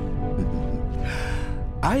Skrull?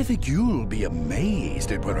 I think you'll be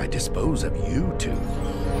amazed at where I dispose of you two.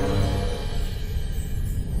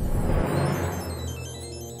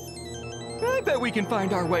 I bet we can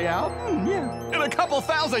find our way out. Yeah, in a couple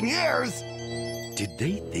thousand years. Did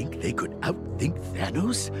they think they could outthink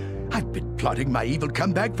Thanos? I've been plotting my evil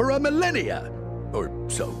comeback for a millennia. Or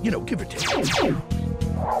so, you know, give or take.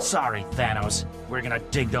 Sorry, Thanos. We're gonna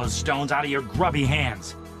dig those stones out of your grubby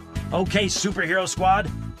hands. Okay, superhero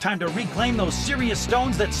squad, time to reclaim those serious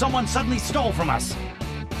stones that someone suddenly stole from us.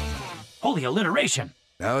 Holy alliteration.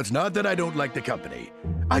 Now, it's not that I don't like the company.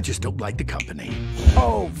 I just don't like the company.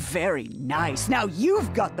 Oh, very nice. Now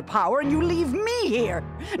you've got the power and you leave me here.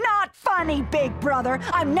 Not funny, big brother.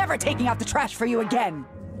 I'm never taking out the trash for you again.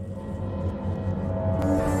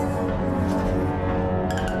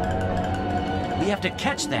 We have to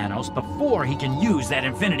catch Thanos before he can use that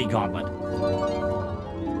Infinity Gauntlet.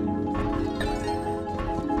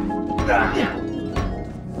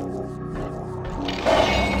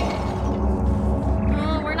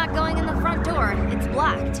 We're not going in the front door. It's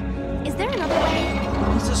blocked. Is there another way?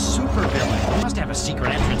 He's a supervillain. He must have a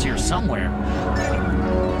secret entrance here somewhere.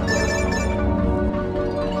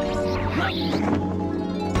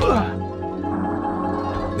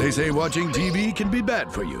 They say watching TV can be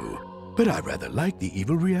bad for you, but I rather like the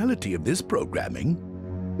evil reality of this programming.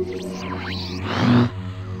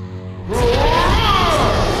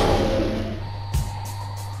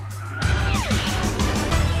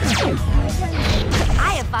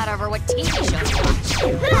 I have fought over what TV shows to watch.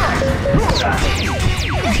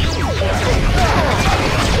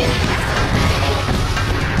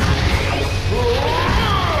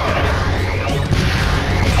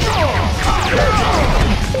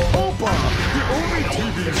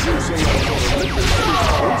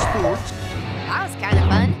 That was kind of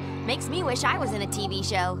fun. Makes me wish I was in a TV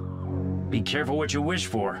show. Be careful what you wish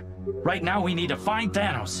for. Right now, we need to find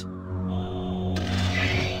Thanos.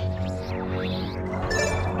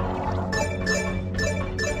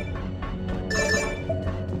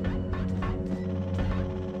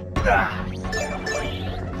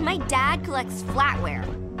 My dad collects flatware.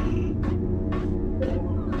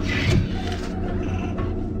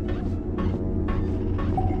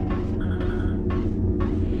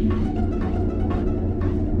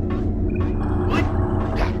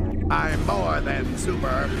 I'm more than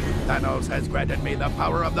super. Thanos has granted me the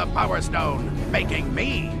power of the Power Stone, making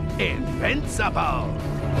me invincible.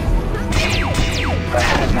 I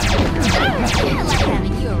like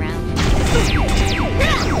having you around.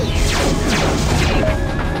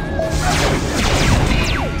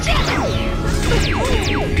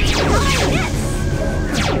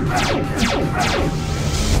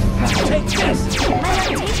 Take this! My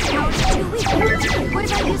adaptation power is too weak. What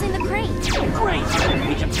about using the crane? Great!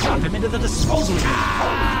 We can drop him into the disposal unit.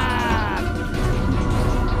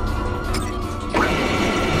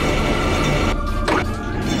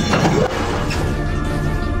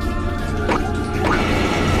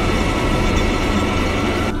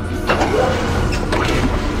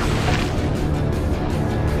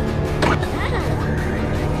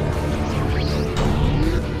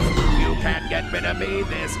 You can't get rid of me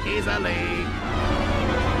this easily.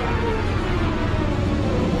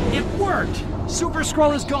 It worked! Super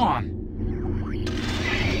Skrull is gone.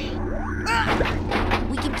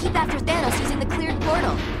 We can keep after Thanos using the cleared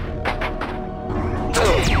portal.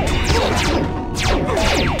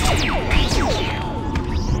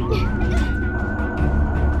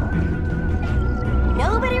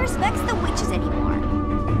 Nobody respects the witches anymore.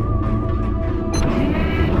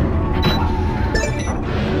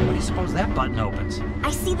 What do you suppose that button opens?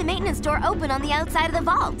 I see the maintenance door open on the outside of the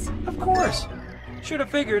vault. Of course. Should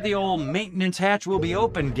have figured the old maintenance hatch will be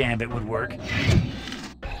open gambit would work.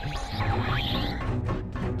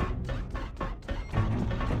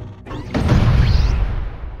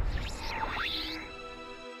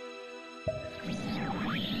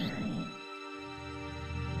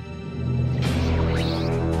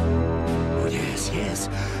 Oh, yes.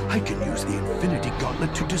 I can use the Infinity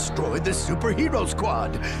Gauntlet to destroy the superhero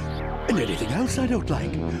squad. And anything else I don't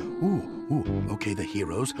like. Ooh, okay, the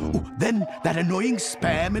heroes. Ooh, then that annoying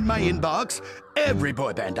spam in my inbox. Every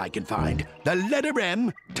boy band I can find. The letter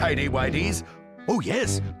M, tidy whities. Oh,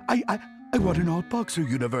 yes, I want an all-boxer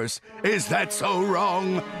universe. Is that so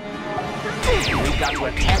wrong? We've got to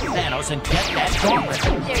attack Thanos and get that gauntlet.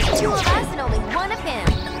 There's two of us and only one of him.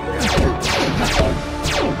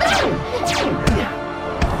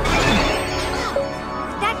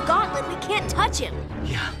 touch him.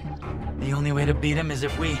 Yeah. The only way to beat him is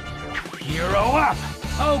if we hero up.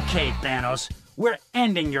 Okay, Thanos. We're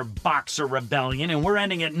ending your Boxer Rebellion, and we're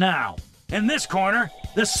ending it now. In this corner,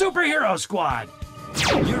 the Superhero Squad.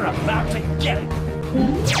 You're about to get it.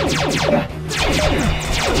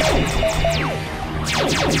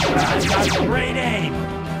 I've got great aim.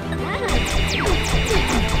 You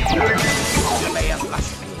may have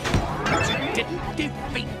lost me, but you didn't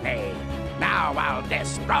defeat me. Now I'll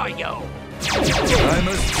destroy you. I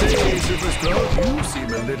must say, Superstar, you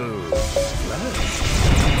seem a little flushed.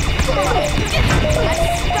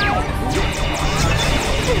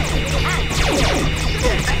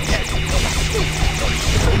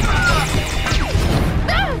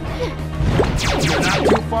 You're not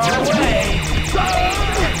too far away.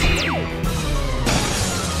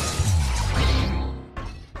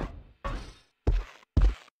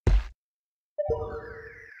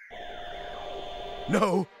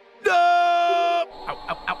 No. No! Ow, ow,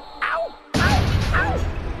 ow, ow, ow, ow.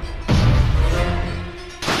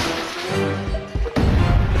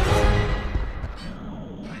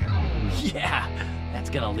 Yeah, that's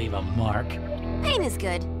gonna leave a mark. Pain is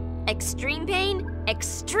good. Extreme pain,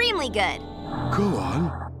 extremely good. Go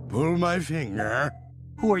on, pull my finger.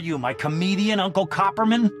 Who are you, my comedian, Uncle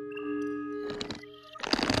Copperman?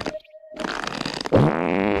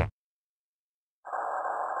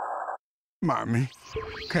 Mommy,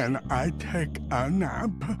 can I take a nap?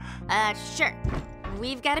 Sure.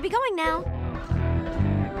 We've got to be going now.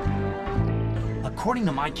 According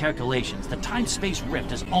to my calculations, the time-space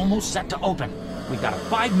rift is almost set to open. We've got a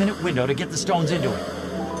 5-minute window to get the stones into it.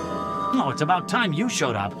 Oh, it's about time you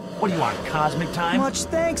showed up. What do you want, cosmic time? Much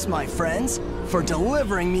thanks, my friends, for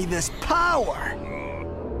delivering me this power.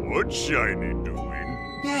 What's Shiny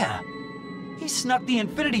doing? Yeah. He snuck the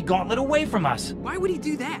Infinity Gauntlet away from us. Why would he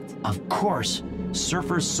do that? Of course.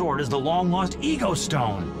 Surfer's sword is the long-lost Ego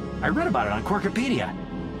Stone. I read about it on Quirkipedia.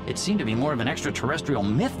 It seemed to be more of an extraterrestrial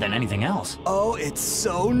myth than anything else. Oh, it's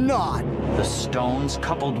so not. The stones,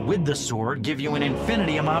 coupled with the sword, give you an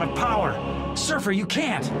infinity amount of power. Surfer, you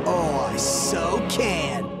can't. Oh, I so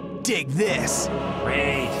can. Dig this.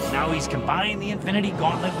 Great. Now he's combined the Infinity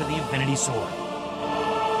Gauntlet with the Infinity Sword.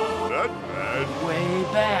 That bad? Way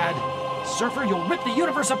bad. Surfer, you'll rip the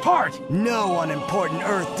universe apart! No unimportant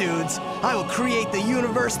Earth dudes. I will create the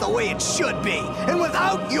universe the way it should be, and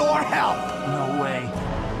without your help! No way.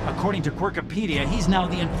 According to Quirkipedia, he's now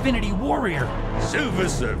the Infinity Warrior. Silver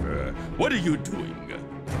Surfer, what are you doing?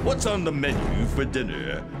 What's on the menu for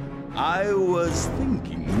dinner? I was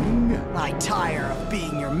thinking... I tire of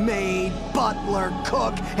being your maid, butler,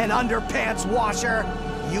 cook, and underpants washer.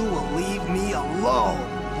 You will leave me alone,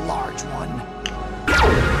 large one.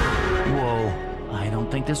 Whoa, I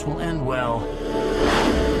don't think this will end well.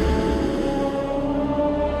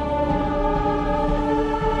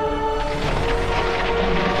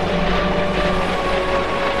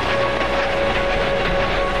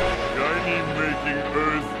 Shiny making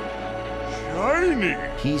Earth shiny.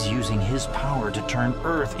 He's using his power to turn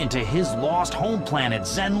Earth into his lost home planet,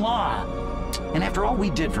 Zenla. And after all we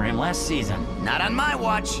did for him last season. Not on my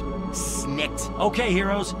watch. Snicked. Okay,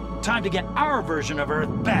 heroes. Time to get our version of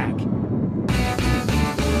Earth back.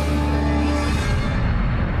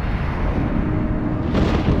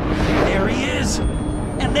 There he is!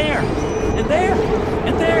 And there! And there!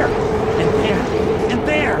 And there! And there! And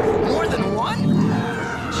there! More than one?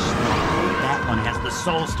 That one has the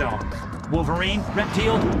Soul Stone. Wolverine,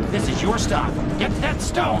 Reptile, this is your stop. Get that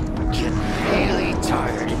stone! Get really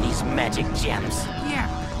tired in these magic gems. Yeah.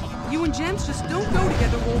 You and Gems just don't go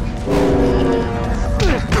together, Wolvie.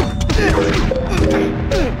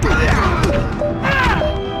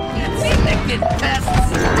 Snicked pests!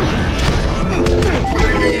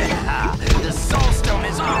 Yeah, the Soul Stone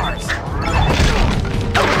is ours!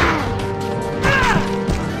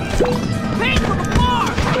 Paint for the floor!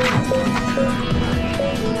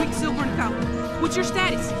 Quicksilver and Falcon, what's your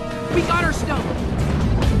status? We got our stone.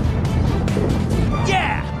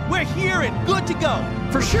 Yeah! We're here and good to go.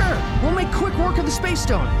 For sure. We'll make quick work of the Space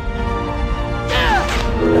Stone.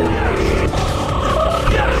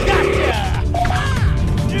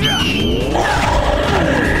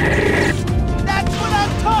 That's what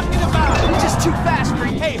I'm talking about! Just too fast for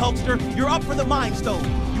you. Hey, Hulkster, you're up for the Mind Stone.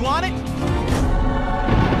 You on it?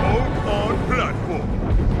 Hold on platform.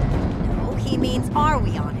 No, he means are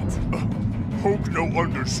we on it? Hope no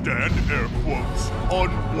understand air quotes. On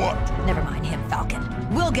what? Never mind him, Falcon.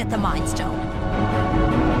 We'll get the Mind Stone.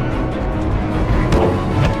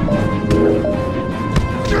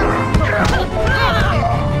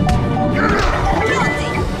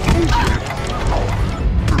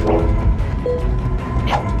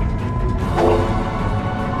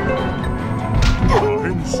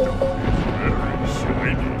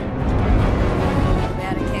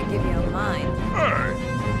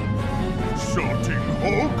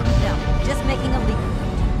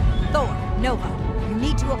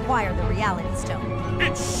 to acquire the reality stone.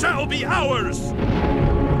 It shall be ours!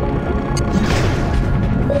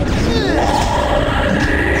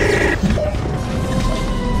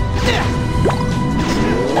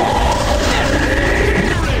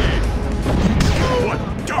 What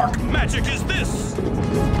dark magic is this?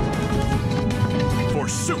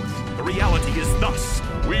 Forsooth, the reality is thus.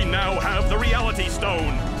 We now have the reality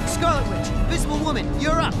stone. Scarlet Witch, Visible Woman,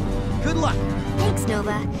 you're up. Good luck. Thanks,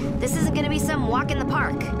 Nova. This isn't gonna be some walk in the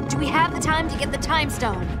park. Do we have the time to get the time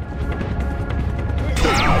stone?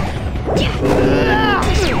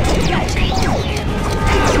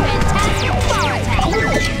 Fantastic power attack!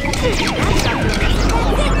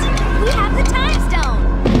 That's it! We have the time stone!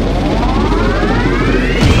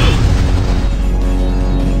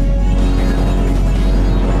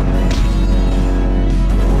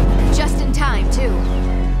 Just in time, too.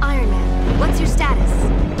 Iron Man, what's your status?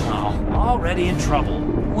 Oh, already in trouble.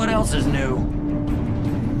 What else is new?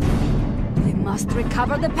 We must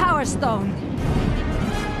recover the Power Stone.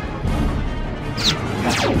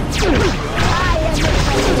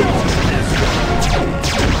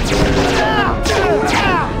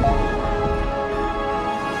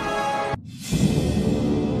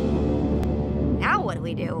 Now what do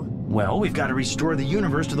we do? Well, we've got to restore the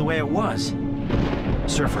universe to the way it was.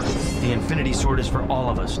 Surfer, the Infinity Sword is for all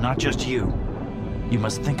of us, not just you. You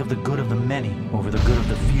must think of the good of the many over the good of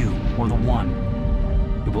the few, or the one.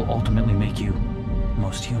 It will ultimately make you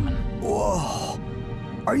most human. Whoa.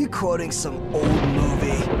 Are you quoting some old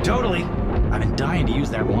movie? Totally. I've been dying to use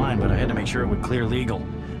that line, but I had to make sure it would clear legal.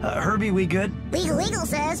 Herbie, we good? Legal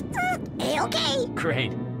says, okay.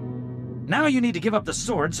 Great. Now you need to give up the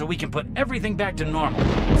sword so we can put everything back to normal.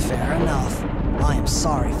 Fair enough. I am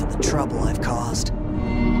sorry for the trouble I've caused.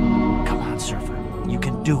 Come on, Surfer. You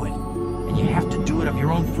can do it. And you have to do it of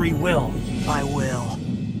your own free will. I will.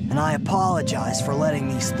 And I apologize for letting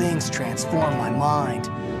these things transform my mind.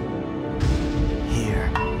 Here.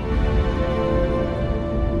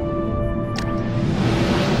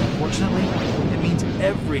 Fortunately, it means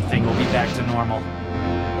everything will be back to normal.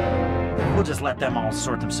 We'll just let them all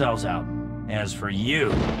sort themselves out. As for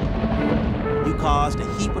you... You caused a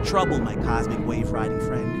heap of trouble, my cosmic wave-riding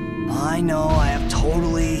friend. I know I have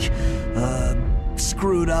totally,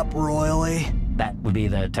 screwed up royally. That would be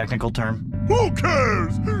the technical term. Who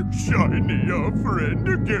cares? Shiny a friend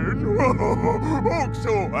again. Oh,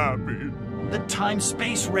 so happy. The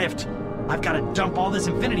time-space rift. I've got to dump all this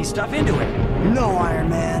Infinity stuff into it. No, Iron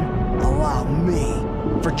Man. Allow me.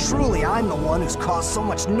 For truly, I'm the one who's caused so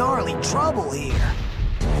much gnarly trouble here.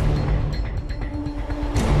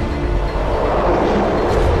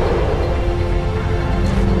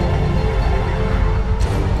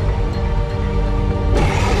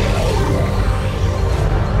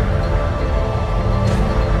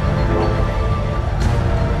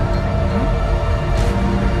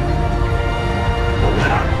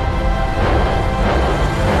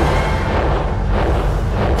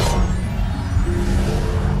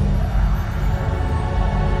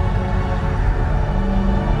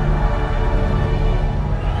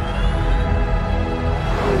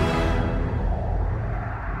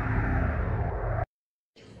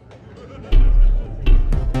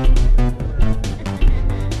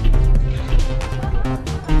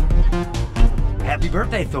 Happy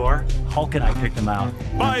birthday, Thor. Hulk and I picked him out.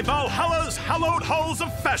 By Valhalla's hallowed halls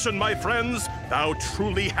of fashion, my friends, thou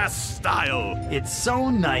truly hast style. It's so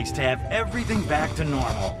nice to have everything back to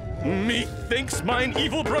normal. Methinks mine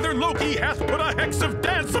evil brother Loki hath put a hex of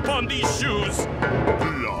dance upon these shoes.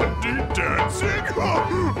 Bloody dancing?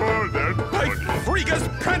 Oh, that's By funny. Frigga's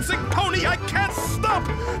prancing pony, I can't stop!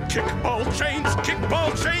 Kickball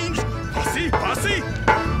change, posse, posse!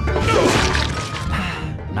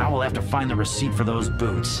 Now we'll have to find the receipt for those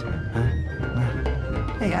boots.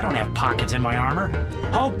 Hey, I don't have pockets in my armor.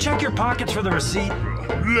 Hulk, check your pockets for the receipt.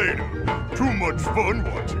 Later. Too much fun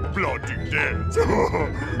watching bloody dance.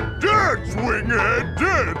 Dance, winghead,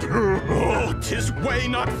 dance! Oh, 'tis way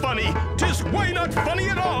not funny! 'Tis way not funny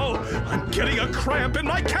at all! I'm getting a cramp in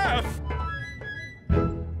my calf!